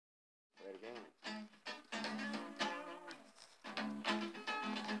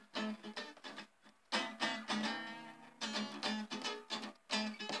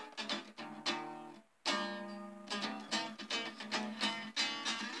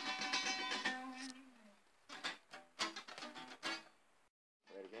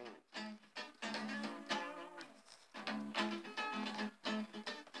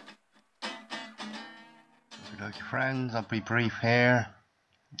Okay friends, I'll be brief here.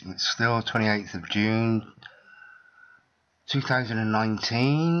 It's still 28th of June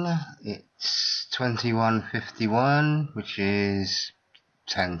 2019. It's 21:51, which is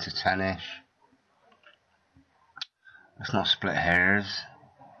 10 to 10ish. Let's not split hairs.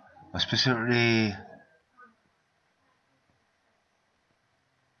 I specifically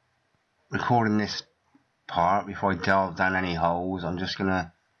recording this part before I delve down any holes. I'm just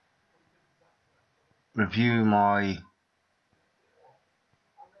gonna review my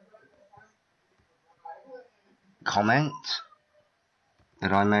comment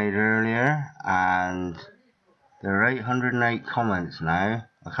that I made earlier, and there are 808 comments now.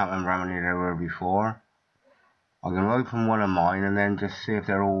 I can't remember how many there were before. I'm going to open one of mine and then just see if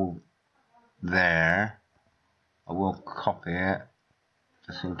they're all there. I will copy it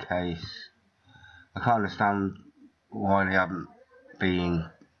just in case. I can't understand why they haven't been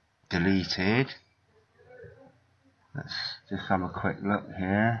deleted. Let's just have a quick look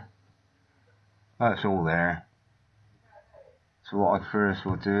here. Oh, it's all there. So what I first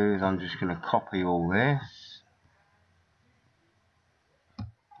will do is I'm just going to copy all this.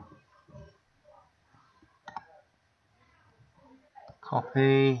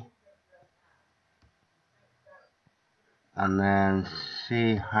 Copy. And then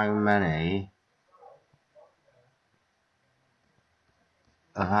see how many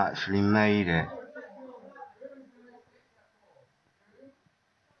have actually made it.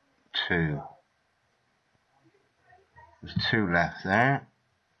 2. There's 2 left there.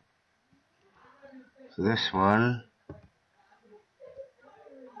 So this one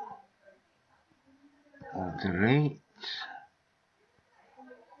I'll delete.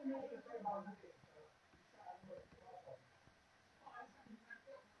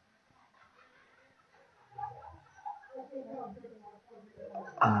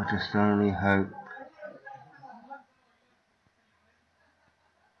 I just only hope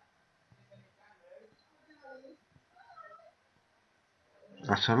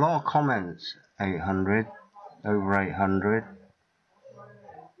that's a lot of comments. 800, over 800.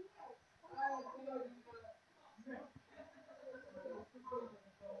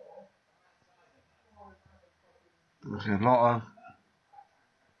 There's a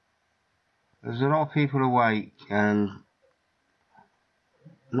lot of people awake and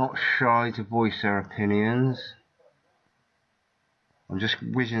not shy to voice their opinions. I'm just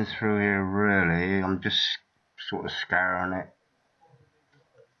whizzing through here really. I'm just sort of scouring it.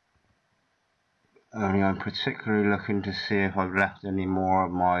 Only I'm particularly looking to see if I've left any more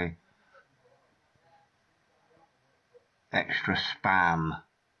of my extra spam.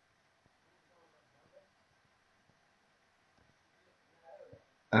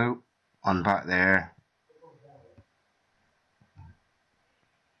 Oh, I'm back there.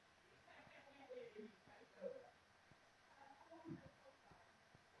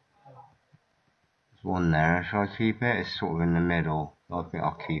 There's one there. Shall I keep it? It's sort of in the middle. I think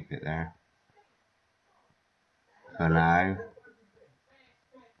I'll keep it there for now.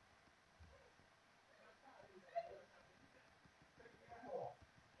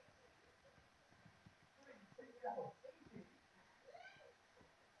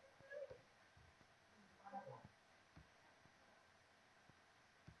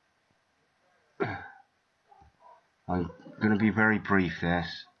 I'm going to be very brief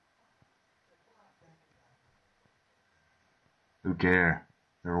this. Oh dear,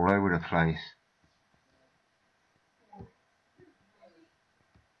 they're all over the place.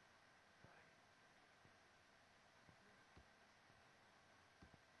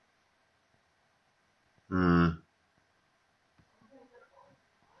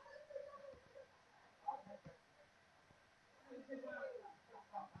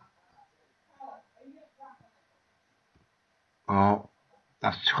 Oh,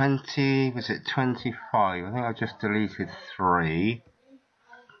 that's 20, was it 25? I think I just deleted 3.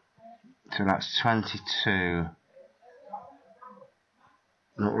 So that's 22.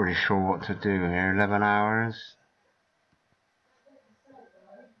 Not really sure what to do here. 11 hours.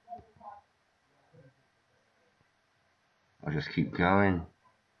 I'll just keep going.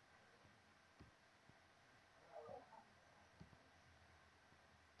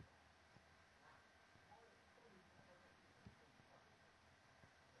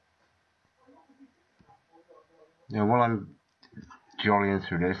 Now, while I'm jollying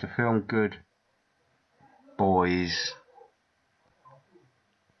through this, the film Good Boys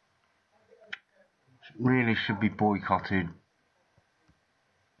really should be boycotted.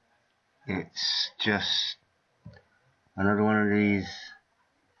 It's just another one of these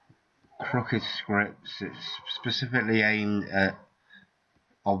crooked scripts. It's specifically aimed at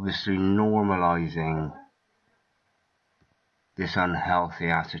obviously normalising this unhealthy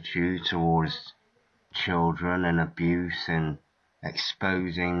attitude towards children and abuse and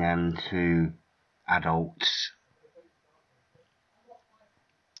exposing them to adults'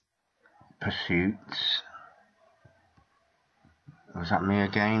 pursuits. Was that me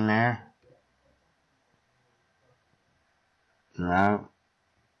again there? No.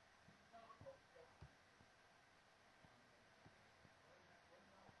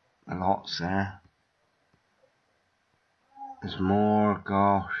 Lots there. There's more,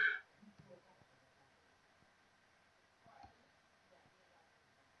 gosh.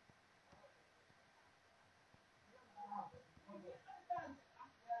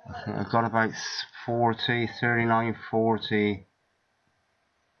 I think I've got about 39, 40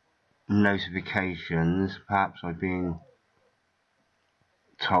 notifications. Perhaps I've been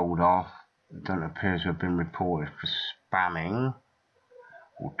told off. It doesn't appear to have been reported for spamming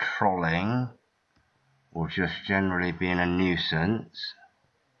or trolling or just generally being a nuisance.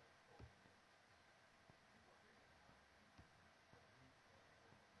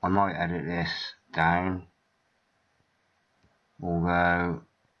 I might edit this down, although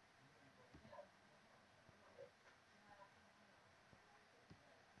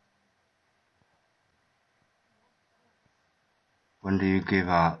when do you give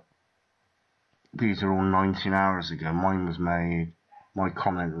up? These are all 19 hours ago. Mine was made, my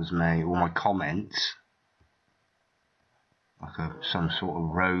comment was made, or my comments, like some sort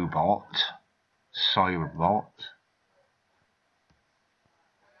of robot, cyberbot.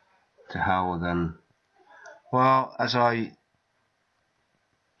 To hell with them. Well, as I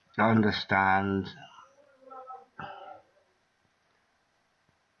understand,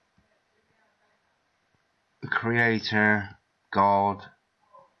 the Creator, God,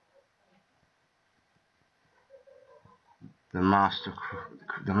 the master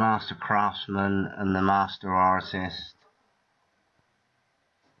craftsman and the master artist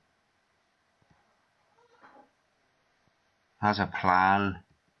has a plan.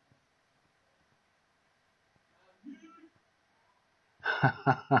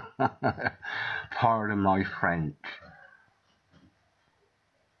 Pardon my French.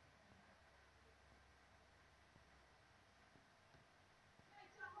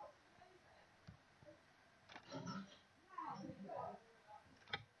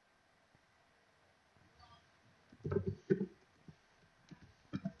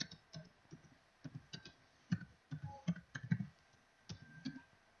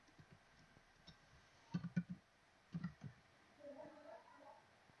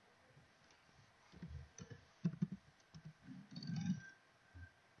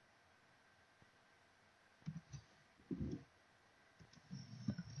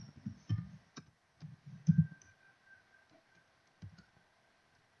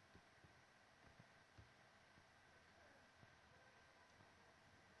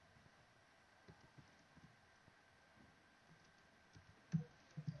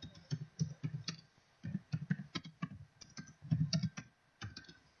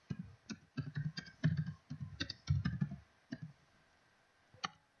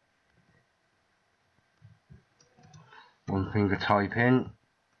 One finger type in,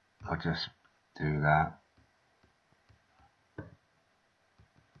 I'll just do that.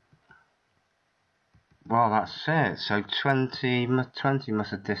 Well, that's it. So 20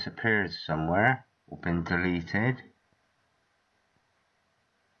 must have disappeared somewhere or been deleted.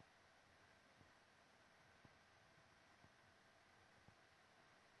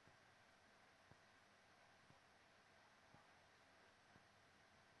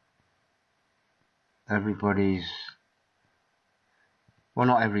 Everybody's, well,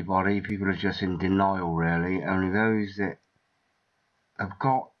 not everybody, people are just in denial really. Only those that have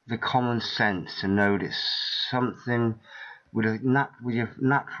got the common sense to know that something with your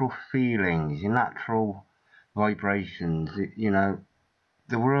natural feelings, your natural vibrations, you know,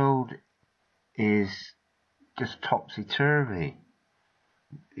 the world is just topsy-turvy.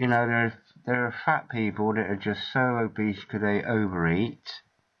 You know, there are fat people that are just so obese because they overeat.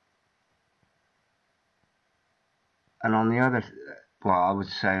 And on the other, well, I would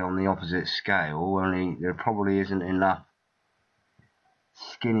say on the opposite scale, only there probably isn't enough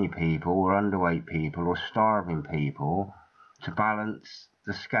skinny people or underweight people or starving people to balance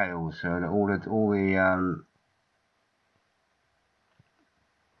the scales, so that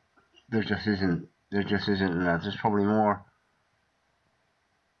there just isn't enough. There's probably more.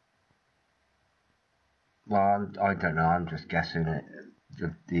 Well, I don't know. I'm just guessing it.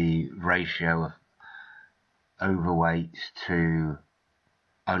 The ratio of overweights to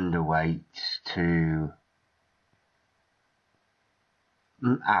underweights to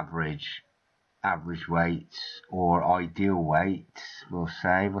average average weights or ideal weights. We'll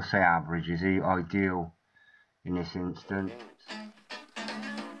say average is ideal in this instance.